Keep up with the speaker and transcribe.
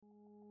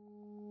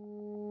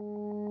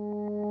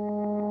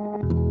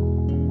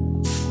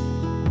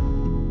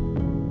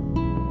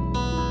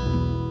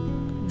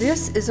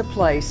This is a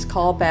place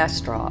called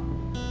Bastrop,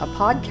 a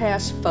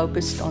podcast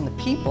focused on the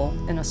people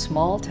in a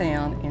small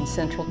town in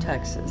central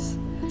Texas,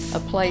 a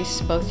place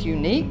both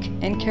unique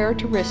and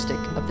characteristic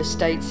of the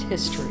state's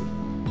history,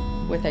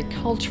 with a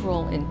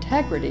cultural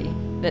integrity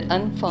that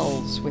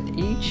unfolds with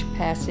each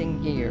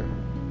passing year.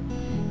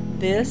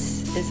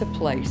 This is a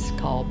place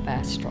called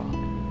Bastrop.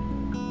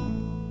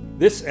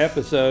 This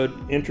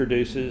episode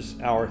introduces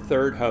our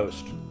third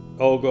host,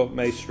 Olga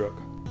Maystruk.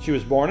 She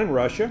was born in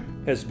Russia,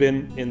 has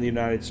been in the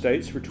United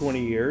States for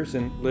 20 years,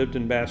 and lived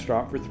in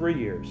Bastrop for 3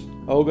 years.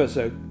 Olga is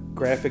a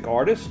graphic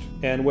artist,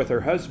 and with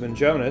her husband,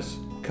 Jonas,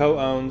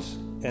 co-owns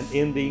an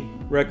indie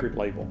record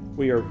label.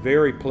 We are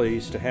very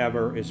pleased to have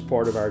her as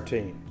part of our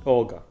team.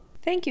 Olga.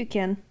 Thank you,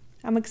 Ken.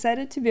 I'm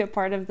excited to be a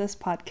part of this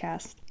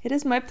podcast. It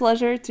is my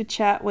pleasure to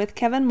chat with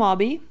Kevin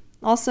Mawby,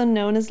 also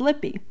known as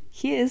Lippy.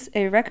 He is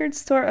a record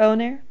store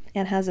owner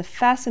and has a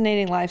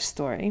fascinating life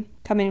story,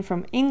 coming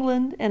from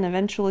England and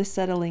eventually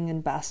settling in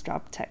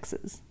Bastrop,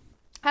 Texas.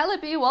 Hi,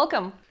 Lippy.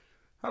 Welcome.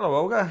 Hello,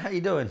 Olga. How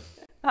you doing?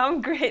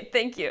 I'm great,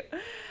 thank you.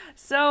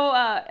 So,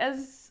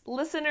 as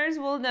listeners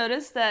will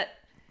notice that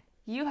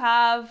you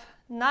have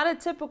not a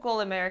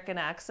typical American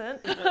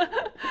accent. Not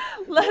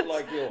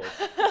like yours.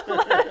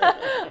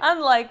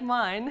 Unlike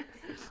mine.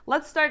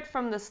 Let's start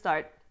from the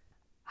start.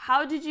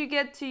 How did you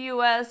get to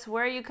US?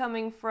 Where are you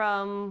coming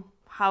from?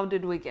 How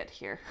did we get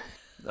here?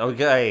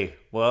 Okay,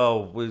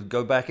 well, we'll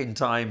go back in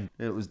time.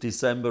 It was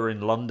December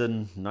in London,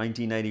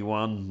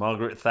 1981.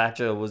 Margaret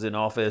Thatcher was in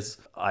office.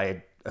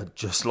 I had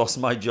just lost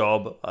my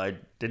job. I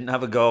didn't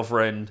have a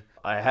girlfriend.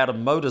 I had a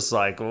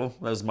motorcycle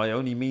as my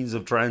only means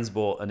of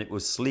transport, and it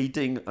was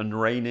sleeting and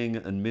raining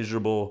and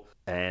miserable.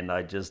 And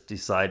I just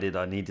decided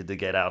I needed to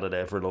get out of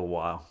there for a little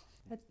while.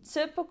 A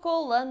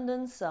typical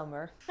London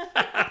summer.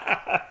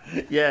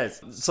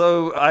 Yes.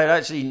 So I'd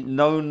actually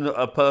known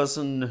a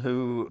person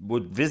who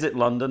would visit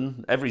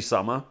London every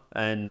summer,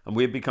 and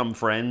we'd become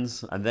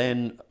friends. And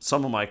then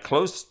some of my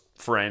close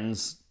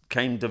friends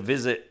came to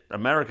visit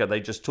America. They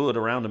just toured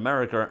around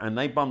America, and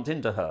they bumped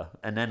into her.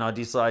 And then I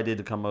decided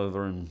to come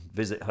over and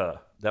visit her.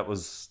 That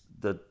was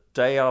the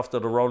day after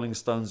the Rolling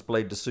Stones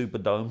played the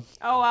Superdome.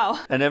 Oh, wow.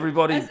 And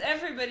everybody... As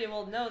everybody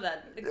will know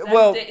that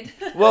exact date.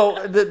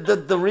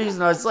 The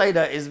reason I say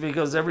that is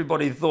because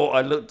everybody thought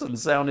I looked and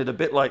sounded a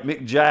bit like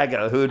Mick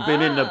Jagger, who had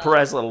been in the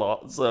press a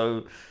lot.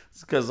 So it's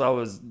because I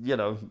was,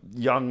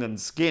 young and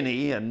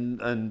skinny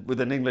and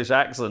with an English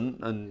accent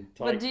and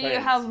tight But do you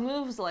pants. have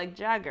moves like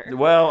Jagger?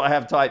 Well, I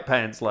have tight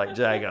pants like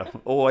Jagger.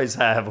 Always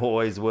have,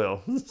 always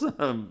will.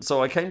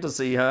 So I came to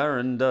see her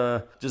and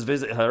just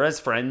visit her as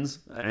friends.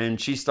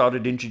 And she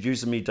started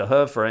introducing me to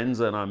her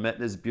friends. And I met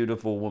this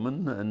beautiful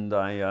woman. And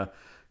I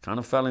kind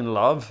of fell in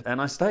love.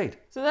 And I stayed.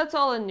 So that's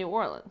all in New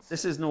Orleans?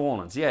 This is New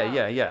Orleans.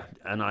 Yeah.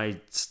 And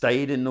I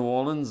stayed in New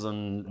Orleans.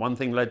 And one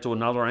thing led to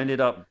another. I ended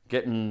up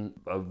getting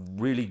a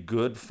really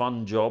good,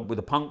 fun job with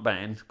a punk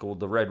band called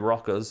the Red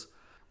Rockers.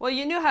 Well,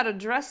 you knew how to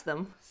dress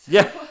them.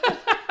 Yeah.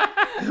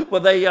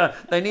 Well, they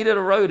needed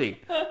a roadie,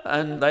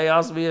 and they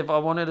asked me if I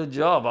wanted a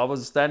job. I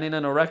was standing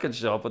in a record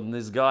shop, and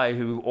this guy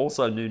who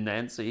also knew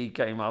Nancy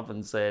came up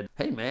and said,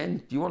 "Hey, man,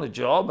 do you want a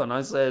job?" And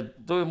I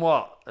said, "Doing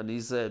what?" And he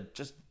said,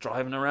 "Just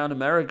driving around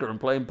America and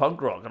playing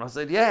punk rock." And I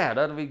said, "Yeah,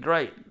 that'd be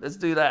great. Let's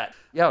do that."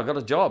 Yeah, I got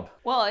a job.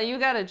 Well, you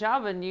got a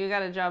job, and you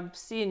got a job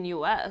seeing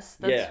US.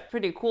 That's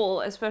pretty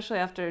cool, especially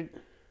after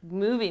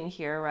moving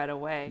here right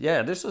away.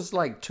 Yeah, this was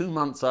like 2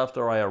 months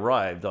after I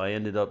arrived. I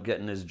ended up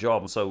getting this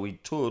job. So we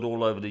toured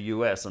all over the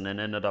US and then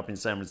ended up in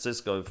San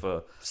Francisco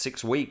for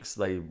 6 weeks.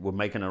 They were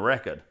making a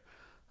record.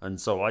 And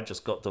so I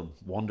just got to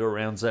wander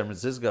around San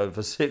Francisco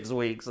for 6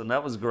 weeks, and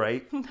that was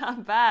great.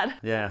 Not bad.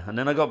 Yeah, and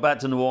then I got back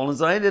to New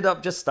Orleans. I ended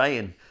up just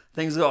staying.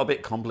 Things got a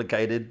bit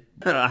complicated.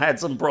 I had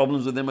some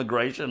problems with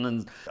immigration,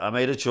 and I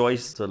made a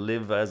choice to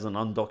live as an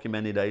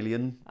undocumented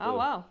alien. Oh,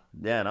 wow.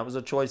 Yeah, that was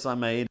a choice I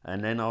made.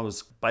 And then I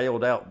was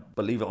bailed out,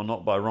 believe it or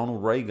not, by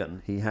Ronald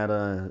Reagan. He had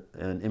an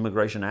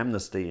immigration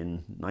amnesty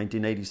in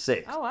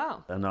 1986. Oh,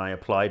 wow. And I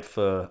applied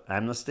for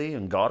amnesty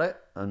and got it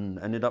and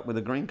ended up with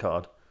a green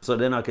card. So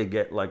then I could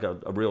get like a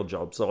real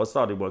job. So I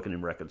started working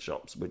in record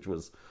shops, which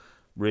was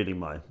really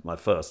my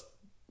first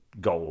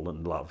goal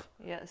and love.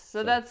 Yes,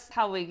 so that's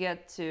how we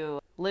get to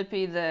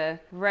Lippy, the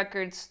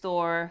record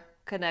store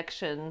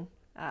connection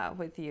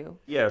with you.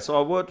 Yeah, so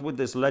I worked with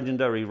this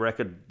legendary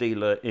record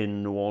dealer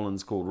in New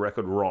Orleans called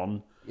Record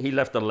Ron. He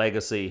left a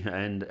legacy,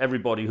 and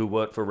everybody who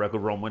worked for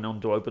Record Ron went on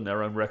to open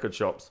their own record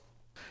shops.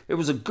 It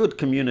was a good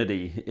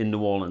community in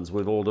New Orleans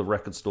with all the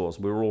record stores.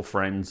 We were all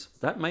friends.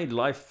 That made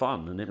life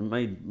fun, and it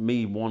made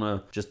me want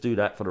to just do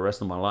that for the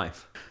rest of my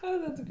life.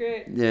 Oh, that's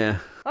great. Yeah.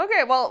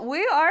 Okay, well,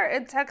 we are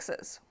in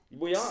Texas.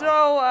 We are.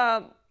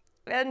 So,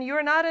 and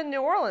you're not in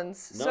New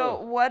Orleans. No.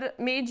 So what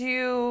made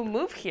you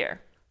move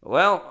here?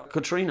 Well,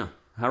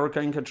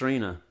 Hurricane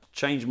Katrina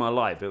changed my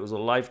life. It was a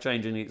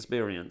life-changing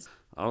experience.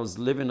 I was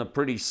living a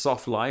pretty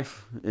soft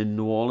life in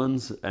New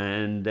Orleans,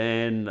 and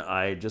then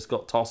I just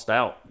got tossed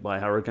out by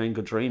Hurricane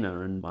Katrina,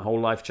 and my whole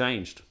life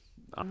changed.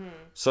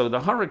 So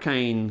the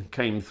hurricane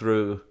came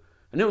through,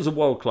 and it was a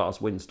world-class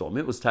windstorm.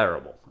 It was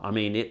terrible. I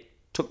mean, it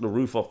took the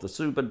roof off the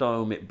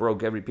Superdome. It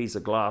broke every piece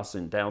of glass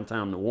in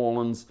downtown New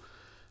Orleans.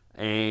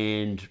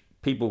 And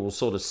people were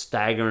sort of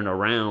staggering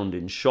around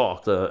in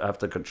shock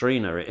after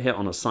Katrina. It hit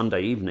on a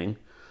Sunday evening.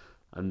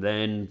 And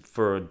then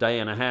for a day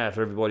and a half,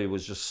 everybody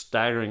was just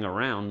staggering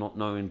around, not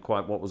knowing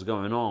quite what was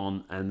going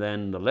on. And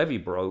then the levee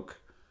broke,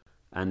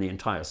 and the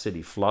entire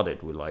city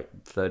flooded with like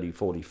 30,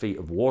 40 feet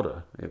of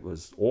water. It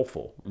was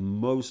awful.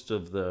 Most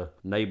of the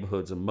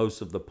neighborhoods and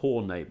most of the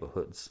poor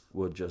neighborhoods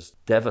were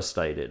just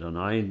devastated. And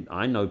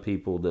I know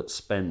people that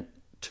spent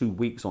 2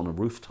 weeks on a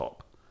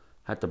rooftop,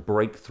 had to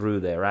break through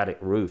their attic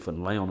roof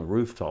and lay on a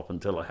rooftop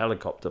until a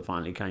helicopter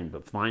finally came to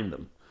find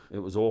them. It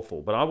was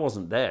awful, but I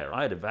wasn't there.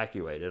 I had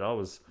evacuated. I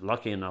was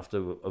lucky enough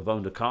to have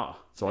owned a car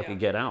so I could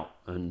get out.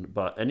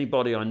 But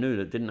anybody I knew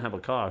that didn't have a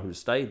car who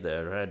stayed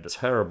there had a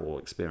terrible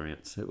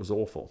experience. It was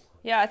awful.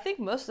 Yeah, I think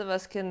most of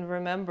us can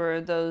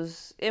remember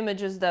those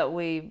images that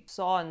we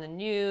saw in the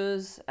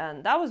news,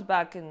 and that was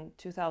back in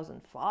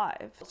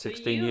 2005.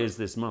 16 years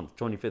this month,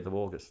 25th of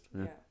August.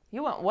 Yeah.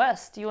 You went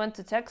west. You went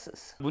to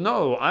Texas. Well,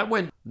 no, I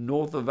went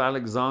north of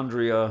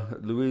Alexandria,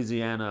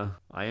 Louisiana.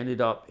 I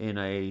ended up in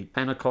a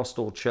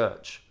Pentecostal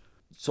church.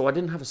 So I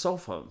didn't have a cell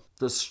phone.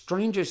 The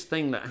strangest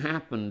thing that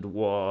happened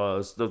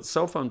was the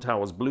cell phone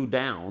towers blew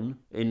down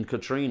in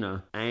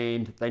Katrina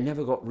and they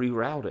never got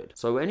rerouted.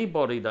 So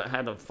anybody that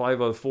had a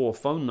 504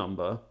 phone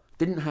number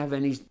didn't have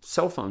any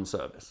cell phone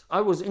service.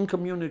 I was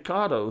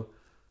incommunicado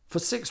for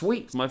 6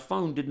 weeks. My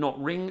phone did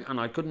not ring and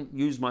I couldn't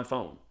use my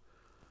phone.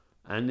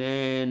 And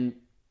then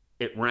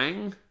it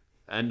rang.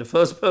 And the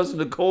first person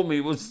to call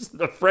me was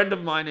a friend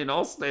of mine in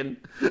Austin.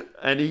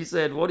 And he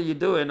said, "What are you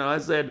doing?" And I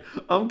said,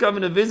 "I'm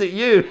coming to visit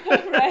you."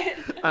 Right.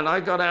 And I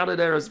got out of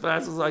there as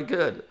fast as I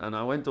could. And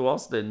I went to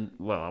Austin.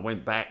 Well, I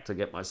went back to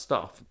get my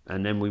stuff.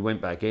 And then we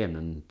went back in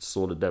and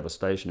saw the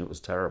devastation. It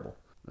was terrible.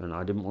 And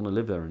I didn't want to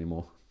live there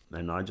anymore.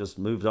 And I just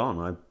moved on.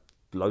 I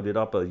loaded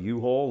up a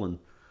U-Haul and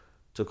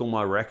took all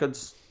my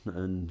records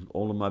and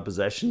all of my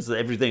possessions,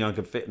 everything I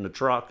could fit in the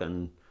truck,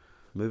 and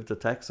moved to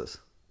Texas.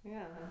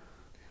 Yeah.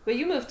 But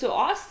you moved to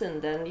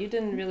Austin then. You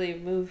didn't really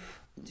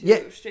move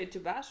straight to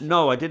Bastrop.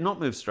 No, I did not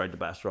move straight to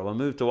Bastrop. I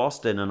moved to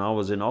Austin, and I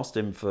was in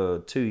Austin for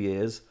 2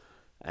 years,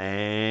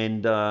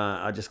 and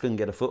I just couldn't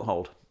get a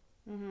foothold.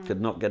 Could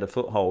not get a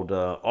foothold.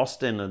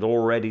 Austin had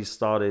already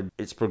started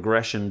its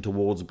progression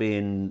towards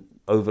being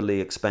overly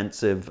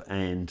expensive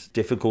and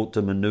difficult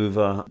to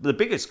maneuver. The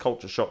biggest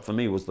culture shock for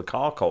me was the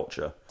car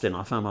culture. Then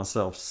I found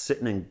myself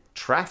sitting in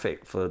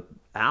traffic for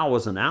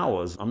hours and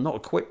hours. I'm not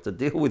equipped to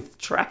deal with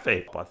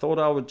traffic. I thought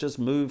I would just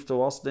move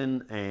to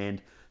Austin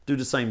and do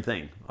the same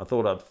thing. I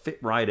thought I'd fit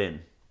right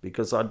in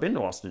because I'd been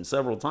to Austin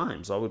several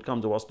times. I would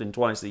come to Austin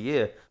twice a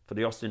year for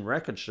the Austin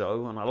Record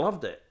Show, and I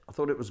loved it. I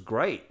thought it was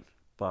great,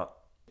 but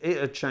it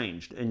had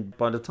changed. And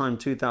by the time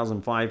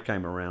 2005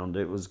 came around,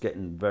 it was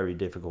getting very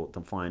difficult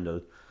to find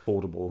an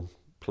affordable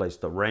place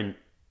to rent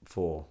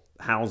for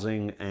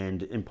housing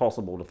and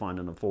impossible to find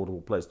an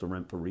affordable place to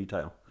rent for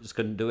retail. Just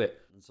couldn't do it.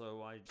 And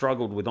so I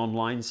struggled with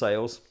online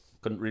sales.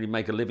 Couldn't really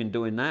make a living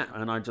doing that.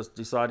 And I just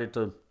decided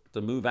to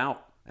move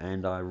out.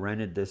 And I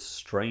rented this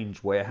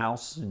strange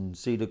warehouse in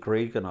Cedar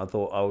Creek, and I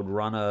thought I would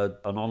run an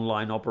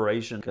online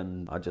operation.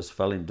 And I just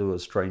fell into a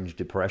strange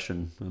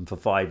depression. And for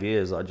 5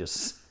 years, I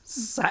just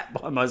sat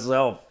by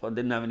myself. I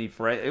didn't have any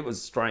friends. It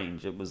was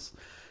strange. It was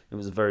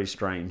very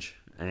strange.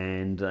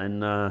 And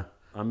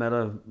I met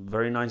a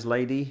very nice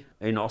lady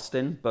in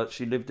Austin, but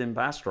she lived in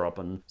Bastrop,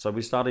 and so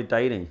we started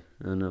dating.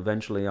 And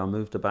eventually I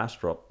moved to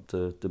Bastrop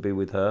to be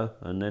with her,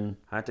 and then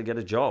had to get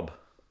a job.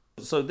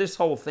 So this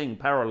whole thing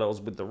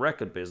parallels with the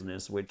record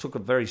business, which took a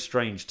very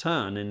strange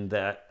turn in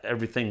that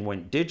everything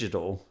went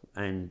digital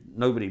and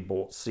nobody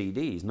bought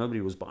CDs. Nobody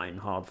was buying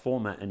hard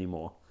format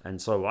anymore.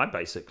 And so I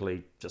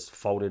basically just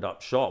folded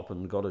up shop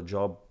and got a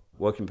job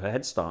working for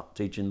Head Start,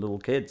 teaching little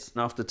kids.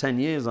 And after 10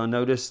 years, I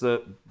noticed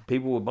that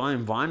people were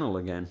buying vinyl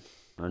again.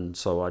 And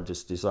so I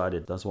just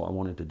decided that's what I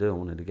wanted to do. I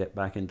wanted to get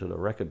back into the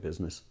record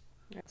business.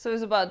 So it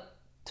was about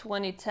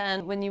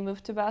 2010 when you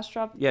moved to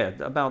Bastrop? Yeah,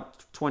 about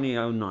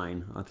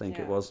 2009, I think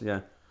it was, yeah.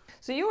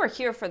 So you were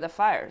here for the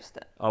fires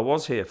then? I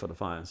was here for the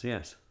fires,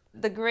 yes.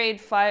 The great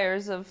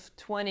fires of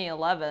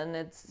 2011,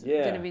 it's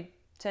going to be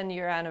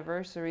 10-year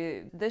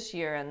anniversary this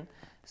year. And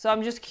so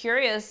I'm just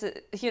curious,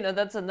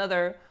 that's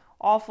another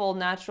awful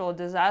natural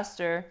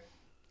disaster.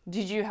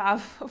 Did you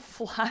have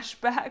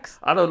flashbacks?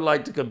 I don't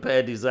like to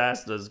compare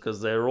disasters because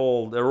they're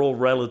all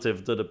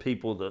relative to the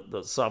people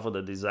that suffer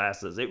the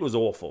disasters. It was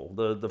awful.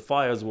 The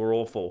fires were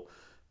awful,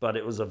 but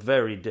it was a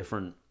very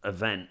different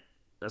event,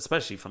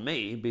 especially for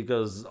me,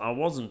 because I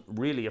wasn't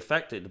really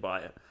affected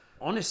by it.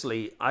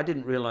 Honestly, I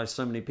didn't realize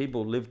so many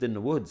people lived in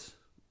the woods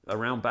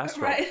around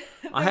Bastrop. Right,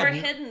 they were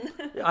hidden.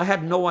 I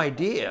had no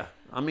idea.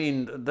 I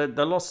mean, they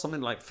lost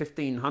something like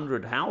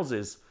 1,500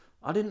 houses.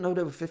 I didn't know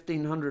there were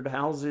 1,500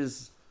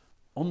 houses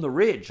on the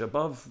ridge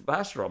above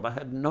Bastrop. I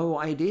had no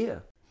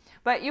idea.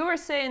 But you were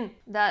saying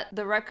that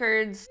the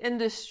records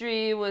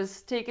industry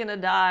was taking a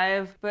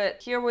dive,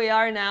 but here we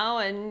are now,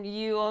 and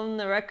you own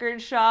the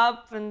record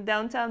shop in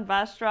downtown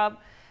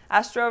Bastrop,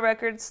 Astro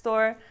Record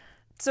Store.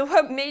 So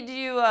what made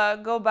you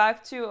go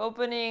back to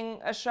opening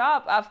a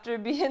shop after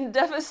being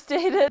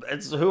devastated?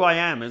 It's who I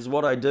am, it's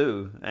what I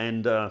do.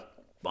 And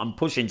I'm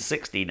pushing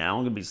 60 now.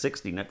 I'm going to be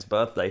 60 next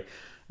birthday.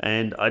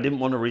 And I didn't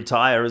want to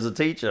retire as a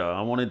teacher.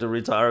 I wanted to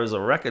retire as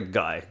a record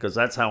guy because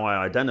that's how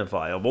I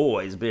identify. I've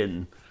always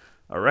been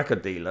a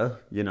record dealer.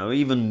 You know,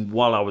 even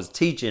while I was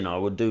teaching, I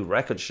would do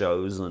record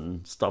shows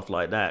and stuff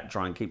like that,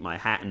 try and keep my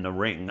hat in the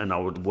ring. And I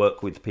would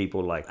work with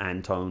people like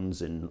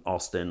Antones in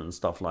Austin and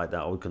stuff like that.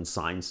 I would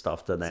consign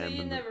stuff to them. So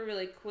you never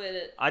really quit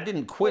it? I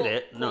didn't quit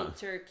it. No.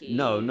 Turkey.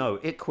 No,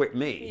 it quit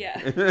me.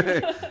 Yeah.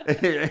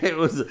 It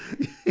was,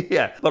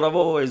 yeah. But I've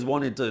always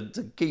wanted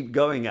to keep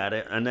going at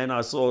it. And then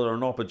I saw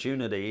an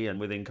opportunity, and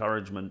with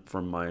encouragement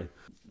from my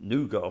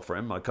new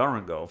girlfriend, my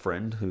current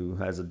girlfriend, who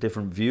has a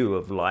different view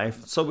of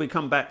life. So we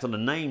come back to the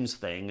names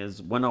thing.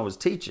 Is when I was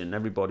teaching,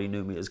 everybody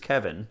knew me as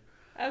Kevin.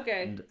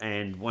 Okay.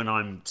 And when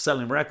I'm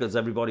selling records,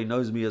 everybody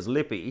knows me as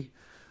Lippy.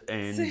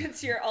 And so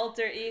it's your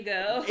alter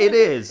ego. It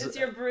is. It's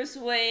your Bruce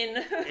Wayne.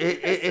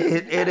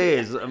 It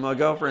is. And my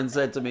girlfriend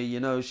said to me,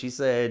 you know, she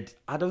said,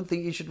 I don't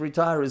think you should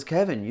retire as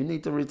Kevin. You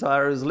need to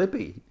retire as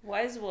Lippy.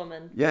 Wise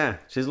woman. Yeah.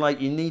 She's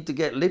like, you need to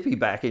get Lippy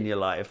back in your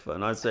life.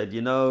 And I said,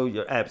 you know,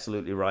 you're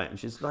absolutely right. And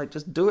she's like,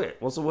 just do it.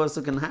 What's the worst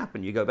that can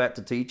happen? You go back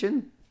to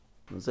teaching?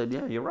 I said,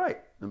 yeah, you're right.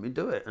 Let me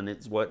do it. And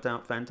it's worked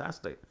out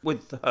fantastic.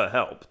 With her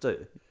help,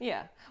 too.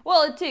 Yeah.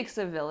 Well, it takes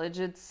a village.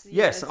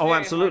 Yes, it's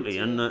absolutely.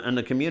 And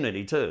the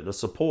community, too. The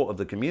support of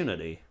the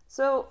community.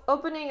 So,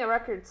 opening a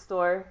record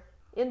store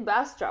in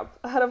Bastrop,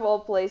 out of all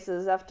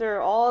places, after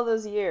all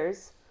those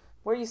years,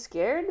 were you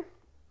scared?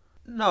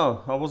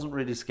 No, I wasn't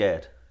really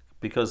scared.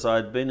 Because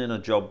I'd been in a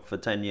job for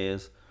 10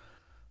 years.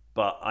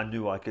 But I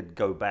knew I could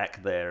go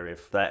back there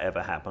if that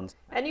ever happened.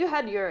 And you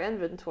had your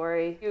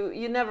inventory.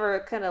 You never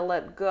kind of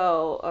let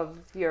go of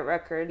your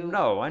record.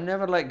 No, I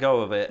never let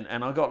go of it.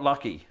 And I got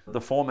lucky. The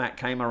format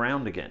came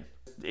around again.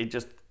 It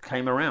just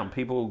came around.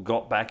 People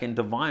got back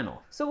into vinyl.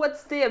 So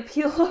what's the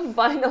appeal of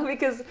vinyl?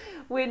 Because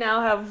we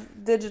now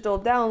have digital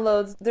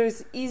downloads.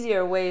 There's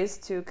easier ways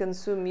to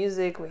consume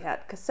music. We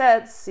had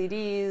cassettes,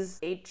 CDs,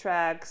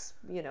 8-tracks,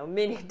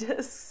 mini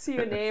discs,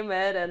 you name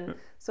it. And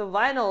so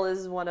vinyl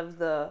is one of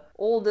the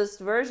oldest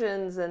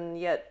versions, and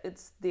yet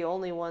it's the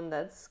only one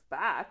that's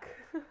back.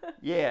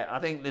 Yeah, I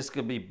think this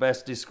could be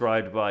best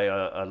described by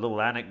a little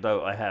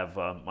anecdote I have.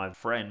 My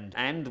friend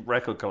and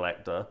record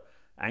collector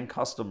and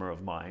customer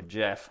of mine,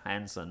 Jeff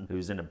Hansen,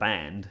 who's in a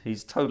band,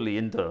 he's totally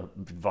into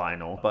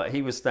vinyl, but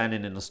he was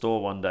standing in the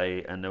store one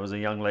day and there was a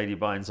young lady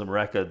buying some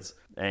records,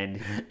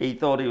 and he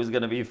thought he was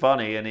going to be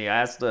funny, and he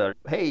asked her,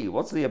 hey,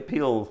 what's the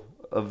appeal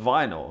of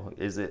vinyl?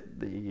 Is it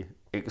the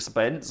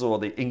expense or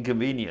the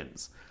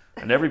inconvenience?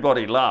 And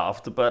everybody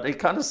laughed, but it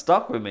kind of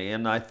stuck with me,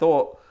 and I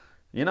thought,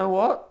 you know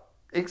what?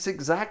 It's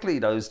exactly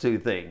those two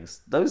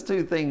things. Those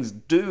two things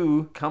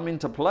do come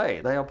into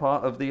play. They are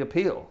part of the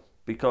appeal.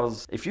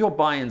 Because if you're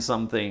buying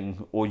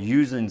something or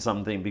using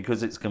something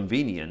because it's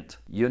convenient,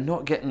 you're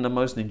not getting the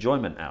most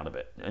enjoyment out of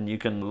it. And you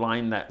can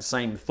line that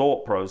same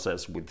thought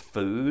process with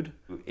food.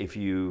 If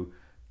you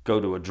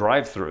go to a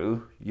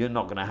drive-thru, you're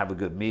not going to have a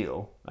good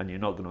meal and you're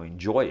not going to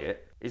enjoy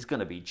it. It's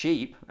going to be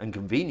cheap and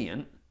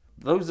convenient.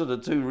 Those are the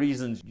two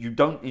reasons you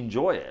don't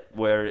enjoy it.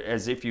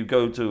 Whereas if you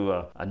go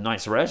to a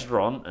nice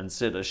restaurant and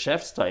sit at a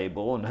chef's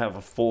table and have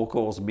a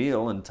 4-course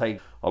meal and take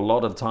a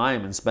lot of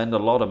time and spend a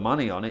lot of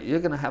money on it,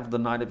 you're going to have the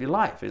night of your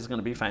life. It's going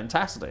to be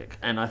fantastic.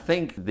 And I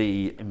think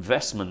the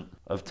investment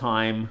of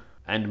time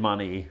and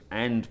money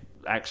and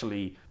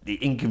actually the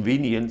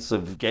inconvenience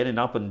of getting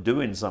up and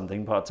doing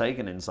something,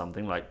 partaking in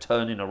something like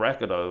turning a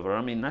record over,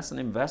 I mean, that's an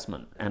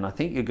investment. And I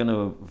think you're going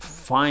to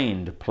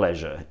find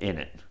pleasure in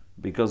it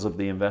because of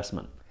the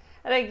investment.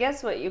 And I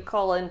guess what you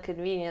call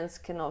inconvenience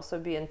can also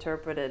be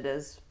interpreted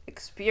as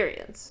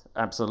experience.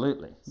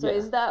 Absolutely. So yeah.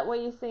 Is that what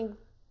you think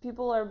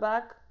people are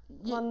back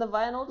on the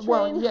vinyl train?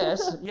 Well,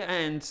 yes. Yeah,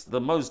 and the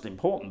most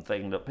important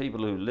thing that people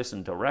who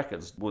listen to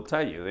records will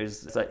tell you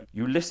is that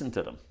you listen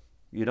to them.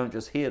 You don't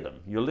just hear them.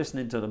 You're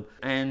listening to them.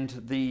 And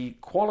the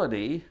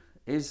quality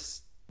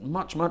is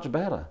much, much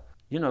better.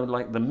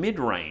 Like the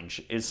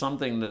mid-range is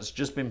something that's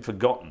just been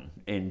forgotten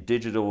in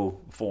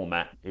digital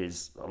format.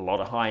 Is a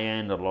lot of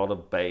high-end, a lot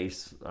of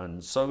bass,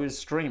 and so is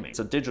streaming. It's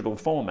a digital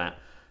format,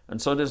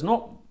 and so there's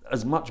not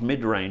as much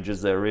mid-range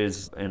as there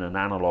is in an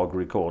analog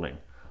recording.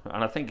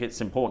 And I think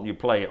it's important you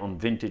play it on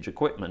vintage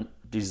equipment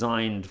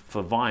designed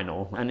for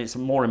vinyl, and it's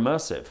more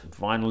immersive.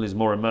 Vinyl is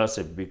more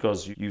immersive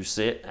because you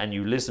sit and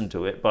you listen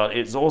to it, but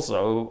it's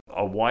also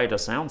a wider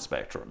sound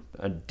spectrum,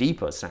 a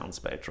deeper sound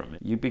spectrum.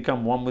 You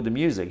become one with the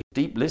music.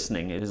 Deep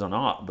listening is an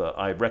art that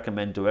I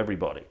recommend to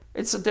everybody.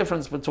 It's the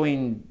difference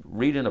between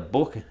reading a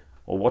book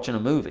or watching a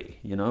movie.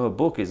 A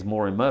book is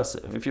more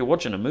immersive. If you're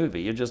watching a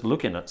movie, you're just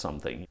looking at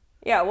something.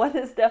 Yeah, one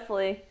is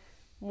definitely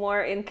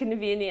more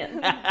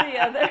inconvenient than the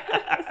other.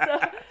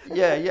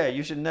 Yeah,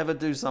 you should never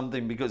do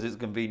something because it's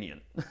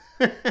convenient.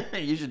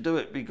 You should do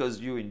it because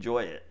you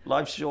enjoy it.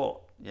 Life's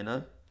short, you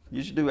know?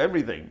 You should do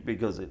everything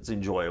because it's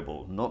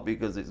enjoyable, not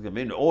because it's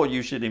convenient. Or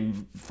you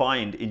should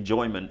find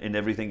enjoyment in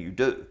everything you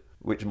do,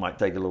 which might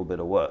take a little bit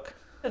of work.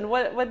 And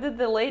what did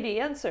the lady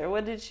answer?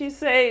 What did she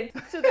say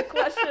to the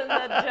question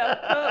that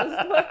Jeff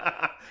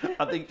posed?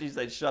 I think she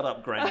said, "Shut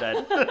up,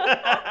 Granddad."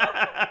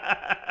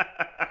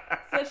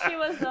 So she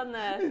was on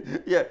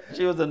the... Yeah,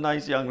 she was a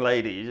nice young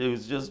lady. She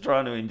was just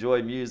trying to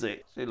enjoy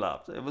music. She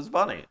laughed. It was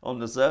funny on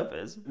the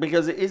surface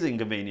because it is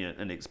inconvenient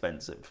and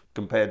expensive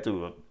compared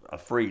to a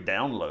free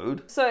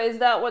download. So is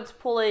that what's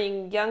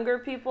pulling younger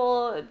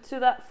people to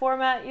that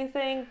format, you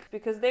think?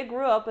 Because they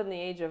grew up in the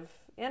age of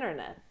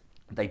internet.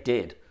 They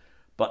did.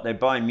 But they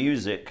buy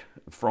music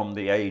from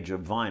the age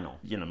of vinyl.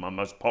 You know, my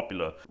most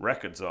popular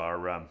records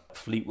are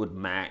Fleetwood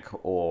Mac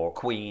or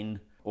Queen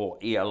or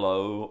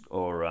ELO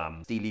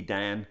or Steely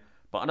Dan.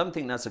 But I don't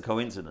think that's a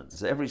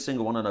coincidence. Every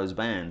single one of those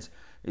bands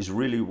is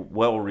really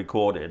well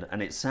recorded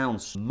and it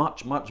sounds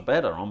much, much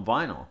better on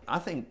vinyl. I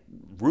think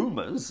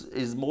Rumours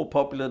is more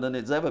popular than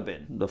it's ever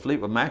been, the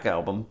Fleetwood Mac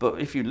album, but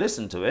if you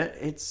listen to it,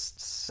 it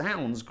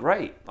sounds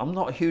great. I'm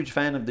not a huge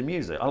fan of the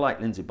music. I like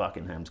Lindsey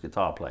Buckingham's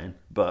guitar playing,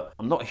 but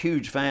I'm not a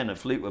huge fan of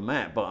Fleetwood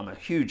Mac, but I'm a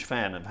huge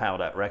fan of how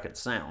that record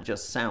sounds. It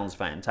just sounds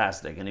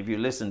fantastic, and if you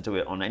listen to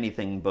it on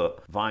anything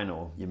but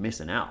vinyl, you're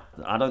missing out.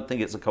 I don't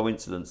think it's a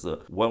coincidence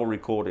that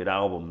well-recorded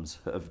albums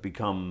have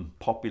become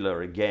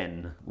popular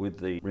again with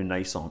the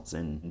renaissance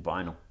in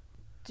vinyl.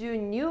 Do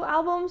new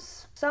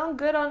albums sound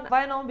good on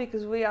vinyl?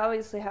 Because we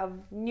obviously have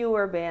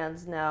newer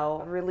bands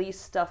now release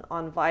stuff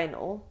on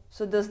vinyl.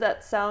 So does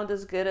that sound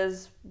as good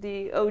as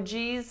the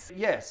OGs?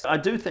 Yes, I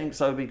do think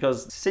so,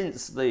 because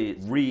since the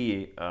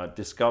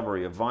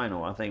rediscovery of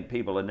vinyl, I think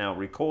people are now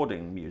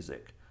recording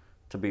music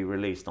to be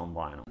released on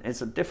vinyl.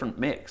 It's a different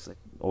mix,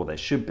 or there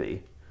should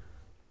be.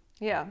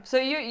 Yeah, so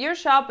your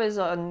shop is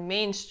on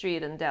Main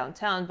Street in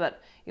downtown,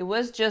 but it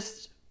was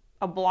just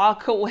a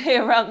block away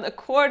around the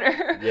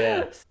corner.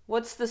 Yeah.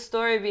 What's the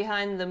story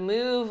behind the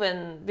move?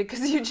 And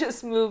because you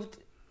just moved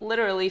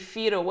literally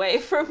feet away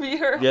from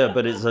your... Yeah,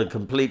 but it's a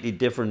completely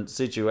different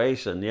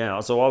situation.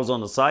 Yeah, so I was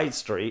on a side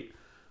street,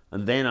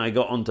 and then I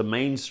got onto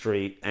Main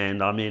Street,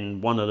 and I'm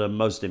in one of the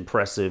most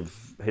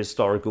impressive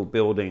historical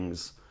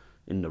buildings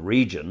in the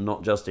region,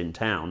 not just in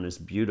town. This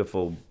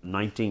beautiful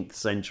 19th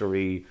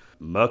century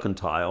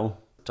mercantile,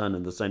 turn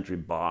of the century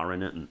bar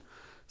in it, and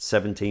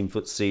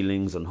 17-foot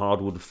ceilings and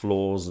hardwood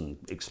floors and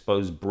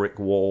exposed brick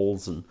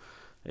walls, and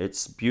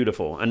it's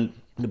beautiful. And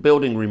the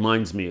building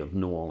reminds me of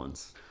New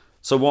Orleans.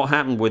 So what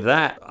happened with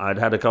that, I'd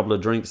had a couple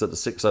of drinks at the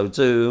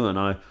 602 and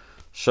I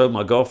showed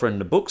my girlfriend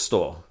the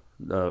bookstore.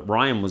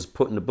 Ryan was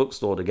putting the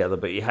bookstore together,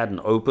 but he hadn't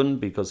opened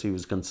because he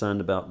was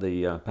concerned about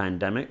the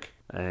pandemic.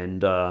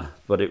 And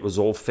but it was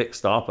all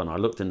fixed up, and I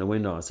looked in the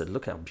window. I said,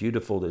 "Look how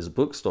beautiful this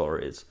bookstore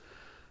is."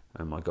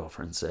 And my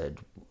girlfriend said,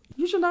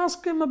 "You should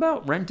ask him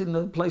about renting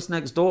the place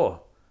next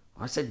door."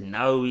 I said,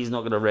 "No, he's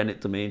not going to rent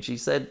it to me." And she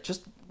said,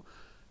 "Just,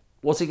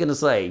 what's he going to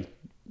say?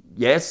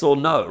 Yes or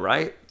no,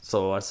 right?"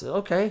 So I said,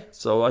 "Okay."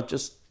 So I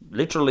just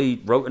literally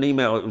wrote an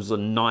email. It was a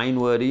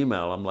 9-word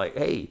email. I'm like,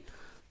 "Hey,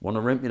 want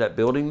to rent me that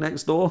building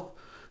next door?"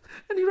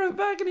 And he wrote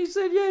back and he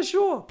said, "Yeah,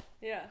 sure."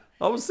 Yeah.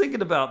 I was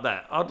thinking about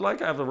that. I'd like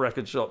to have a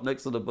record shop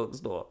next to the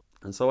bookstore.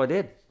 And so I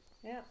did.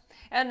 Yeah.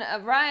 And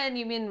Ryan,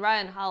 you mean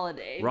Ryan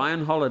Holiday?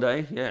 Ryan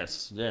Holiday,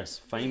 yes,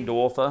 famed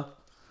author.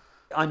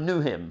 I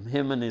knew him.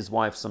 Him and his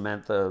wife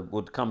Samantha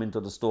would come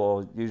into the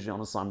store usually on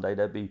a Sunday.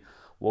 They'd be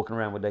walking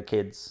around with their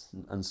kids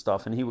and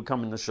stuff, and he would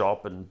come in the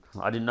shop, and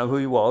I didn't know who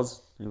he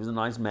was. He was a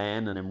nice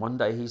man, and then one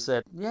day he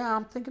said, "Yeah,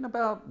 I'm thinking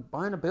about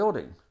buying a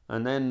building."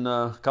 And then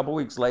a couple of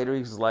weeks later, he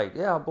was like,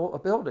 "Yeah, I bought a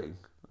building."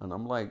 And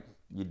I'm like,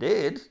 "You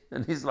did?"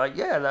 And he's like,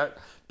 "Yeah, that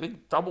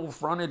big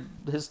double-fronted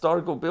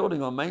historical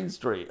building on Main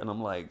Street." And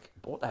I'm like,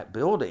 "Bought that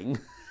building?"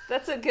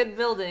 That's a good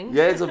building.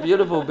 Yeah, it's a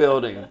beautiful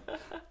building.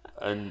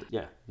 And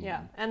yeah.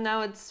 Yeah, and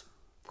now it's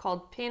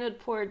called Painted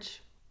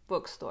Porch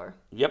Bookstore.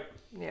 Yep.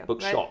 Yeah.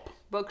 Bookshop. Right?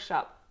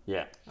 Bookshop.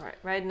 Yeah. All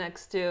right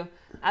next to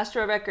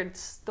Astro Record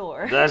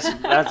Store. That's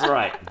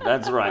right.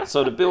 That's right.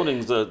 So the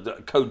buildings are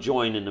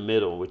co-join in the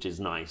middle, which is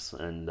nice.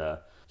 And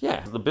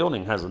yeah, the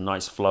building has a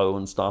nice flow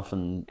and stuff.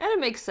 And it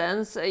makes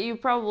sense. You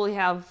probably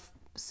have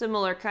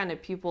similar kind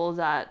of people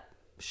that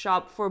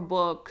shop for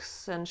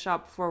books and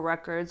shop for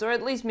records, or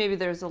at least maybe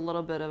there's a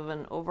little bit of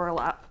an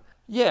overlap.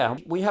 Yeah,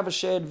 we have a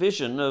shared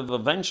vision of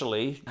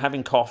eventually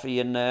having coffee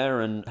in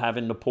there and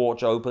having the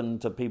porch open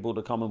to people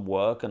to come and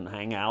work and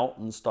hang out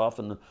and stuff,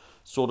 and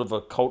sort of a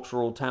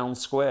cultural town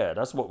square.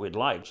 That's what we'd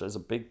like. There's a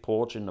big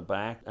porch in the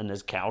back, and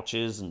there's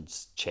couches and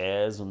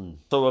chairs, and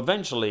so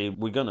eventually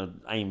we're going to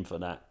aim for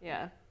that.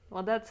 Yeah,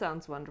 well, that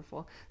sounds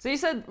wonderful. So you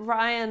said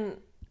Ryan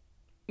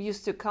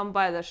used to come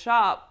by the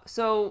shop,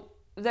 so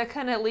that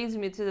kind of leads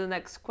me to the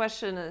next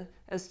question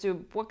as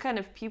to what kind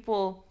of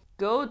people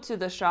go to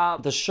the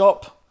shop. The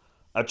shop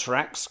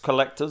attracts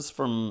collectors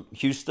from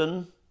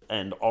Houston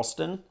and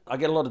Austin. I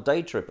get a lot of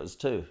day trippers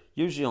too,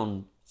 usually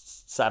on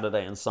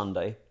Saturday and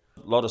Sunday.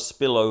 A lot of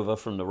spillover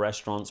from the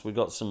restaurants. We've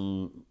got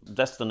some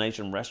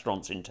destination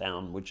restaurants in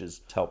town, which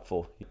is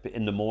helpful.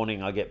 In the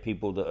morning, I get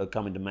people that are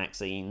coming to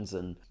Maxine's,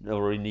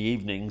 or in the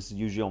evenings,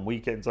 usually on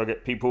weekends, I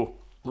get people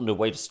on their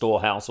way to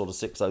Storehouse or to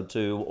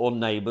 602, or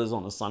Neighbors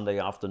on a Sunday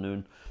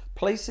afternoon.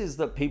 Places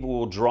that people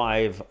will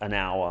drive an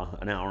hour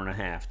and a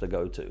half to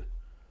go to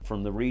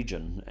from the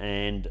region.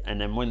 And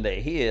then when they're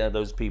here,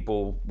 those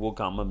people will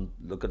come and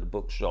look at the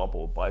bookshop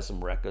or buy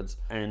some records.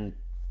 And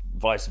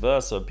vice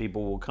versa,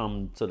 people will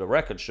come to the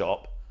record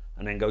shop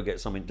and then go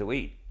get something to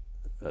eat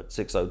at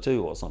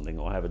 602 or something,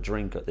 or have a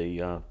drink at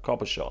the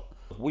copper shop.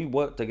 We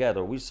work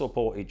together, we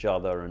support each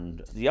other.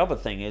 And the other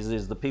thing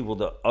is the people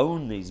that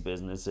own these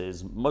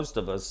businesses, most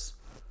of us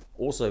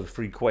also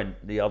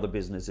frequent the other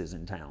businesses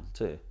in town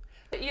too.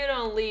 You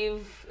don't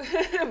leave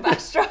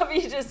Bastrop,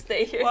 you just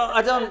stay here. Well,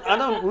 I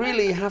don't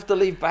really have to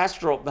leave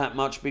Bastrop that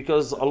much,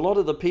 because a lot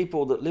of the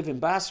people that live in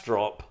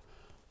Bastrop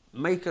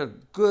make a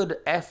good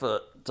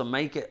effort to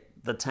make it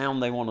the town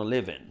they want to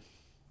live in.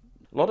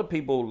 A lot of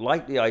people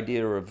like the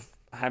idea of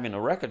having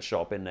a record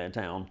shop in their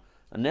town,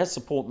 and they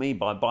support me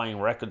by buying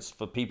records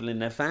for people in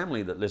their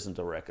family that listen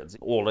to records,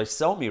 or they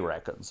sell me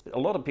records. A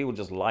lot of people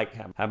just like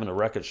having a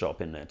record shop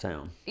in their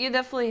town. You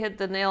definitely hit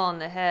the nail on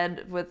the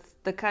head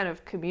with the kind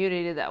of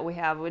community that we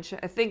have, which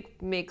I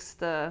think makes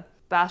the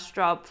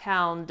Bastrop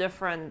town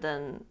different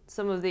than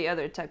some of the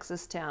other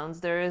Texas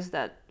towns. There is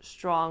that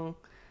strong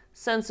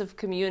sense of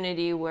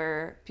community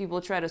where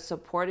people try to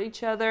support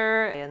each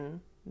other,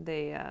 and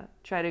they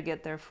try to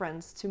get their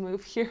friends to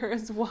move here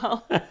as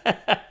well.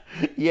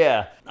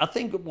 Yeah, I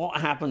think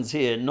what happens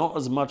here, not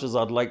as much as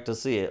I'd like to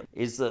see it,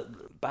 is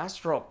that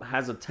Bastrop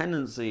has a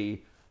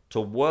tendency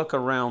to work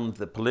around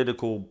the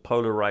political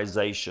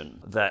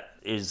polarization that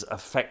is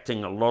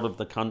affecting a lot of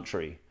the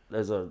country.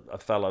 There's a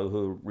fellow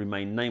who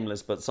remained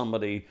nameless, but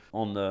somebody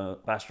on the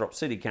Bastrop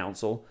City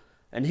Council,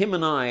 and him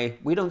and I,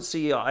 we don't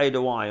see eye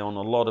to eye on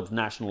a lot of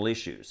national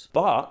issues.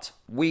 But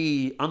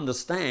we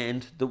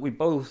understand that we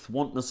both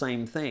want the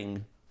same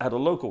thing at a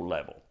local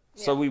level.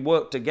 Yeah. So we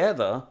work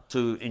together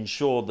to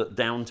ensure that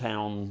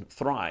downtown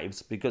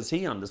thrives, because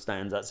he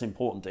understands that's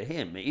important to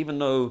him, even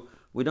though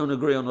we don't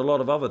agree on a lot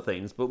of other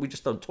things, but we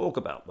just don't talk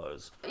about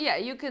those. Yeah,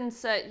 you can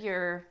set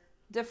your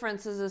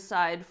differences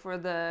aside for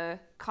the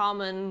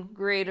common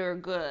greater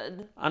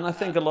good. And I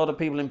think a lot of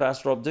people in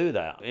Bastrop do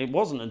that. It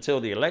wasn't until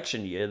the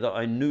election year that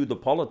I knew the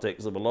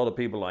politics of a lot of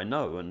people I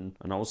know, and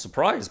I was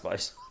surprised by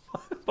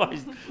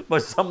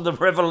some of the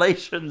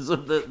revelations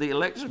of the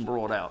election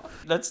brought out.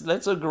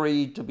 Let's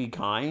agree to be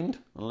kind,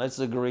 and let's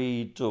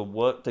agree to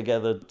work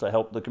together to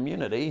help the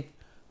community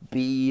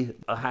be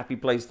a happy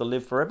place to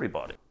live for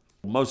everybody.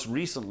 Most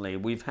recently,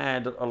 we've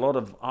had a lot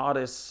of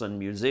artists and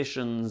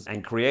musicians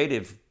and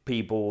creative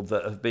people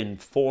that have been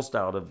forced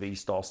out of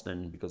East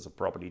Austin because of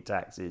property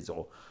taxes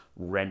or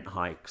rent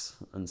hikes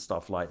and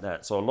stuff like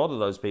that. So a lot of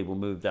those people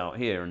moved out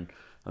here, and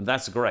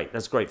that's great.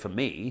 That's great for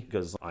me,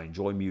 because I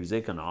enjoy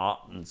music and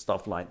art and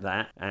stuff like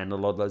that. And a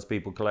lot of those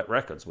people collect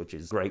records, which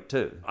is great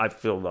too. I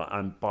feel that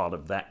I'm part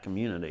of that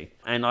community.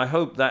 And I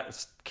hope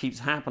that keeps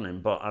happening.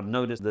 But I've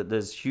noticed that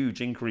there's huge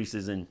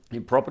increases in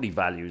property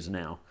values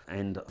now.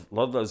 And a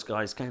lot of those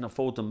guys can't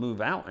afford to move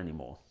out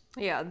anymore.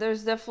 Yeah,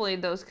 there's definitely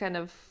those kind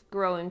of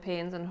growing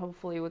pains, and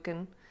hopefully we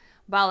can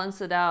balance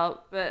it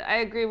out. But I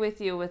agree with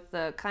you with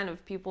the kind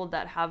of people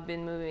that have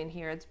been moving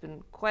here. It's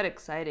been quite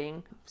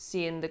exciting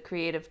seeing the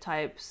creative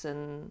types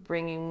and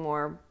bringing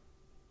more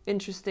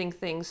interesting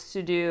things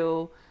to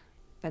do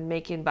and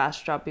making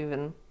Bastrop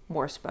even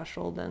more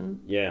special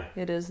than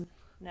it is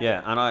now.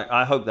 Yeah, and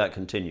I hope that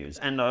continues.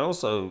 And I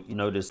also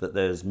noticed that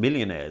there's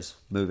millionaires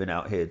moving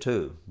out here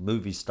too,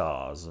 movie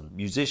stars and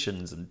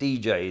musicians and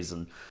DJs,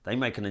 and they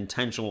make an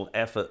intentional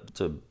effort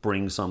to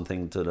bring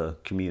something to the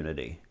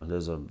community.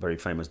 There's a very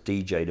famous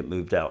DJ that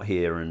moved out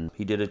here, and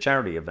he did a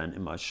charity event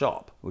in my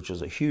shop, which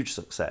was a huge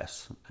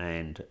success.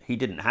 And he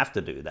didn't have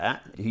to do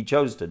that. He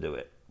chose to do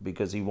it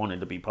because he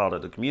wanted to be part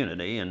of the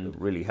community and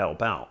really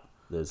help out.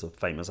 There's a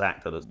famous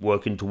actor that's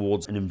working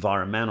towards an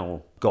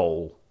environmental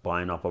goal,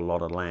 buying up a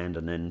lot of land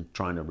and then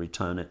trying to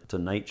return it to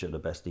nature the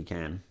best he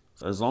can.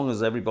 So as long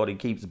as everybody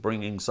keeps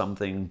bringing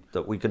something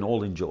that we can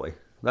all enjoy.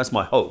 That's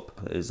my hope,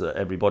 is that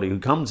everybody who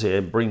comes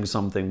here brings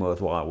something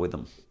worthwhile with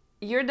them.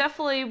 You're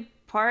definitely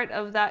part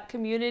of that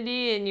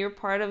community, and you're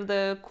part of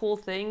the cool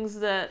things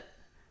that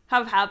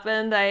have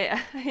happened.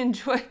 I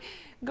enjoy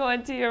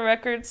going to your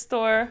record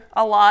store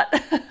a lot.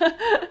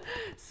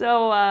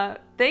 So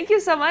thank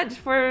you so much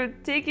for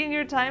taking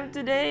your time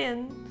today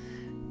and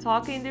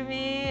talking to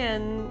me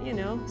and,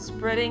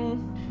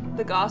 spreading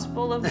the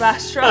gospel of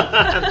Bastrop.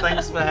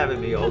 Thanks for having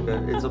me,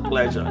 Olga. It's a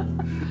pleasure.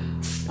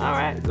 All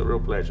right. It's a real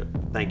pleasure.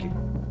 Thank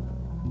you.